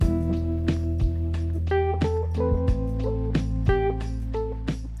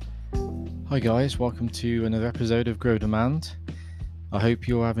Hi guys, welcome to another episode of Grow Demand. I hope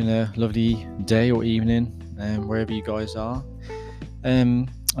you're having a lovely day or evening wherever you guys are.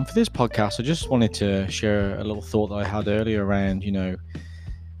 And for this podcast, I just wanted to share a little thought that I had earlier around, the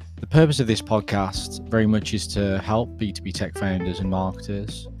purpose of this podcast very much is to help B2B tech founders and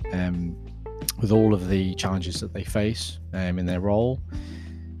marketers with all of the challenges that they face in their role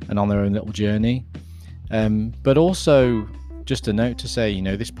and on their own little journey. But also just a note to say,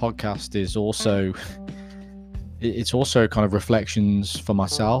 this podcast is also, it's also kind of reflections for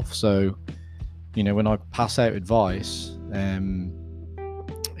myself. So, when I pass out advice,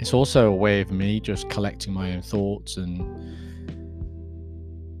 it's also a way of me just collecting my own thoughts and,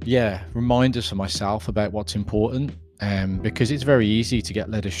 reminders for myself about what's important. Because it's very easy to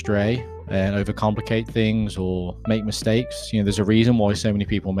get led astray and overcomplicate things or make mistakes. There's a reason why so many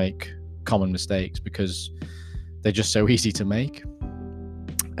people make common mistakes, because they're just so easy to make.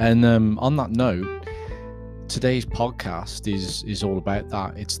 And on that note, today's podcast is all about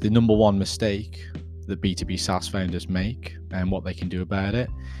that. It's the number one mistake that B2B SaaS founders make and what they can do about it.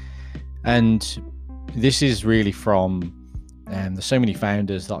 And this is really from there's so many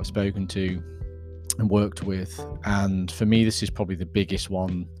founders that I've spoken to and worked with, and for me this is probably the biggest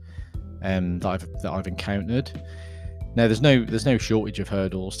one that I've encountered. Now there's no shortage of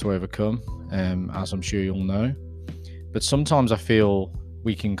hurdles to overcome, as I'm sure you'll know. But sometimes I feel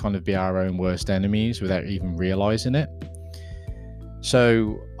we can kind of be our own worst enemies without even realizing it.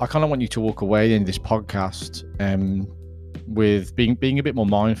 So I kind of want you to walk away in this podcast with being a bit more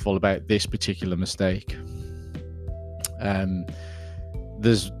mindful about this particular mistake.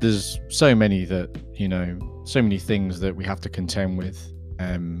 There's so many so many things that we have to contend with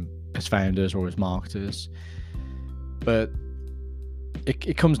as founders or as marketers. But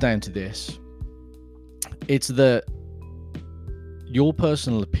it comes down to this. It's that your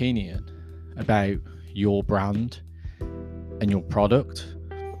personal opinion about your brand and your product,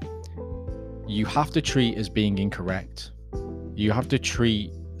 you have to treat as being incorrect. You have to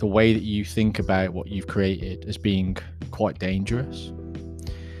treat the way that you think about what you've created as being quite dangerous.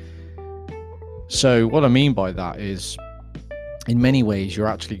 So what I mean by that is, in many ways, you're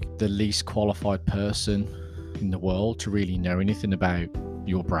actually the least qualified person in the world to really know anything about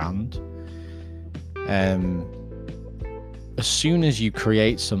your brand. As soon as you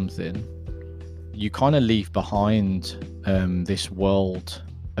create something, you kind of leave behind this world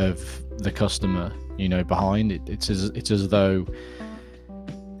of the customer, behind it. It's as though,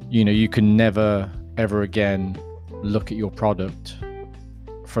 you can never ever again look at your product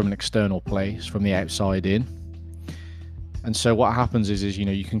from an external place, from the outside in. And so what happens is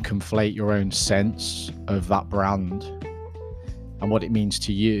you can conflate your own sense of that brand and what it means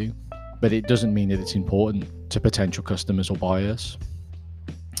to you, but it doesn't mean that it's important to potential customers or buyers.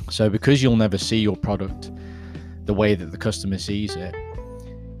 So because you'll never see your product the way that the customer sees it,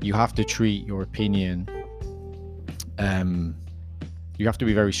 you have to treat your opinion, you have to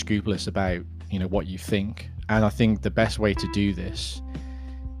be very scrupulous about what you think. And I think the best way to do this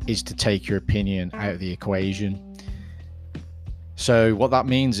is to take your opinion out of the equation. So what that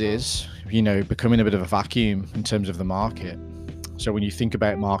means is, becoming a bit of a vacuum in terms of the market. So when you think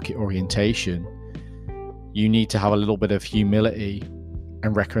about market orientation, you need to have a little bit of humility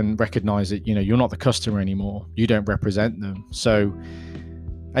and recognize that, you're not the customer anymore. You don't represent them. So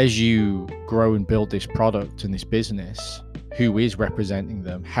as you grow and build this product and this business, who is representing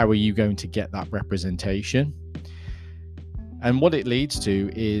them? How are you going to get that representation? And what it leads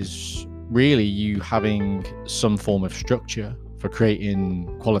to is really you having some form of structure for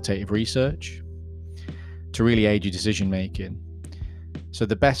creating qualitative research to really aid your decision making. So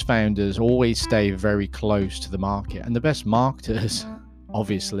the best founders always stay very close to the market, and the best marketers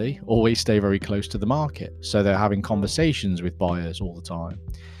obviously always stay very close to the market. So they're having conversations with buyers all the time.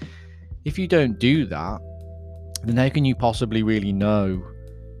 If you don't do that, then how can you possibly really know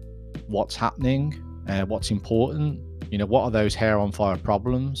what's happening, what's important? What are those hair on fire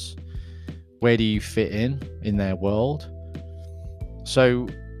problems? Where do you fit in their world? So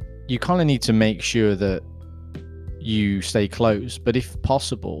you kind of need to make sure that you stay close, but if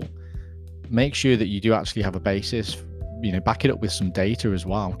possible, make sure that you do actually have a basis, back it up with some data as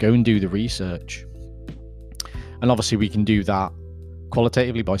well. Go and do the research. And obviously we can do that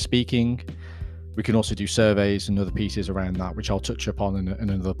qualitatively by speaking. We can also do surveys and other pieces around that, which I'll touch upon in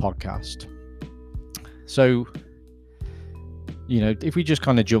another podcast. So, if we just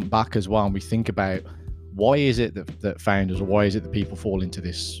kind of jump back as well and we think about why is it that founders, or why is it that people fall into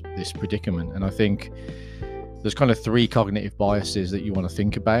this predicament? And I think there's kind of three cognitive biases that you want to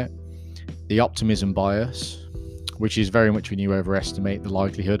think about. The optimism bias, which is very much when you overestimate the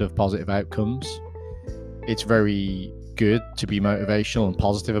likelihood of positive outcomes. It's very good to be motivational and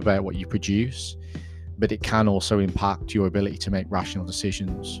positive about what you produce, but it can also impact your ability to make rational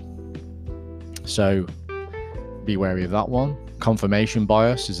decisions. So be wary of that one. Confirmation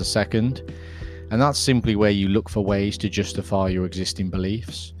bias is a second, and that's simply where you look for ways to justify your existing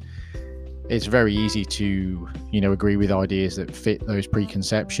beliefs. It's very easy to, agree with ideas that fit those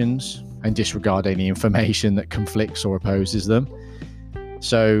preconceptions and disregard any information that conflicts or opposes them.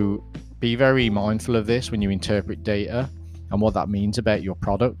 So be very mindful of this when you interpret data and what that means about your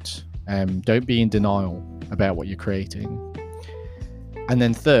product. Don't be in denial about what you're creating. And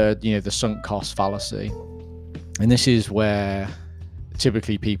then third, the sunk cost fallacy. And this is where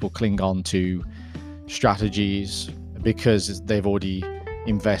typically people cling on to strategies because they've already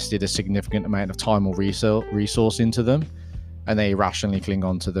invested a significant amount of time or resource into them, and they irrationally cling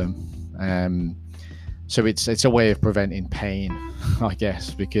on to them. So it's a way of preventing pain, I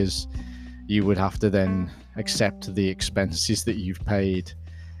guess, because you would have to then accept the expenses that you've paid.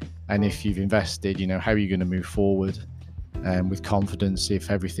 And if you've invested, how are you going to move forward with confidence if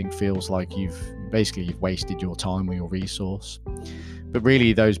everything feels like you've wasted your time or your resource? But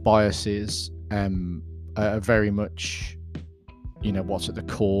really, those biases are very much, what's at the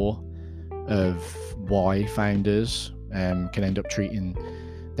core of why founders can end up treating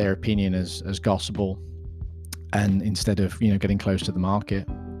their opinion as gospel, and instead of getting close to the market.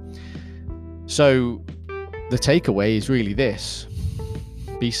 So the takeaway is really this: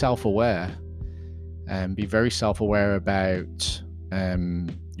 be self-aware, and be very self-aware about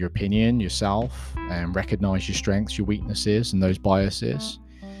your opinion, yourself, and recognize your strengths, your weaknesses, and those biases,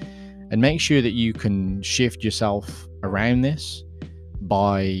 and make sure that you can shift yourself around this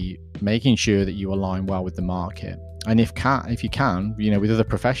by making sure that you align well with the market. And if you can, with other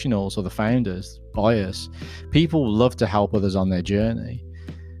professionals or the founders, buyers, people love to help others on their journey.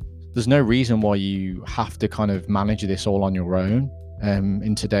 There's no reason why you have to kind of manage this all on your own.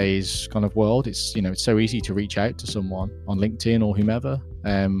 In today's kind of world, it's so easy to reach out to someone on LinkedIn or whomever,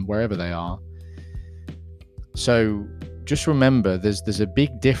 wherever they are. So just remember, there's a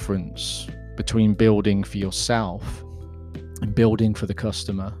big difference between building for yourself and building for the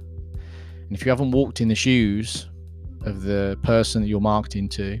customer. And if you haven't walked in the shoes of the person that you're marketing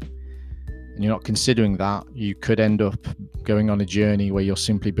to, and you're not considering that, you could end up going on a journey where you're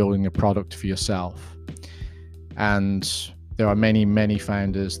simply building a product for yourself. And there are many, many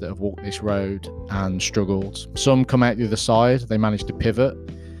founders that have walked this road and struggled. Some come out the other side, they manage to pivot,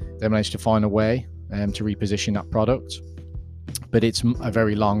 they manage to find a way to reposition that product. But it's a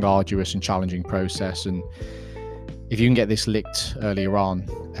very long, arduous and challenging process. And if you can get this licked earlier on,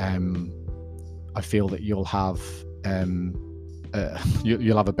 I feel that you'll have a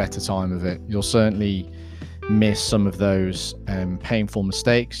better time of it. You'll certainly miss some of those painful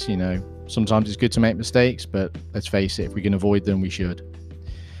mistakes. Sometimes it's good to make mistakes, but let's face it, if we can avoid them, we should.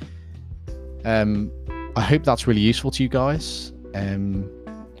 I hope that's really useful to you guys.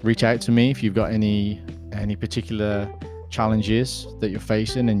 Reach out to me if you've got any particular challenges that you're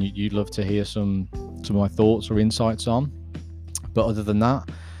facing and you'd love to hear some of my thoughts or insights on. But other than that,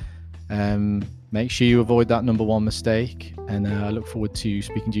 make sure you avoid that number one mistake, and I look forward to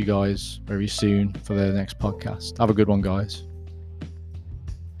speaking to you guys very soon for the next podcast. Have a good one, guys.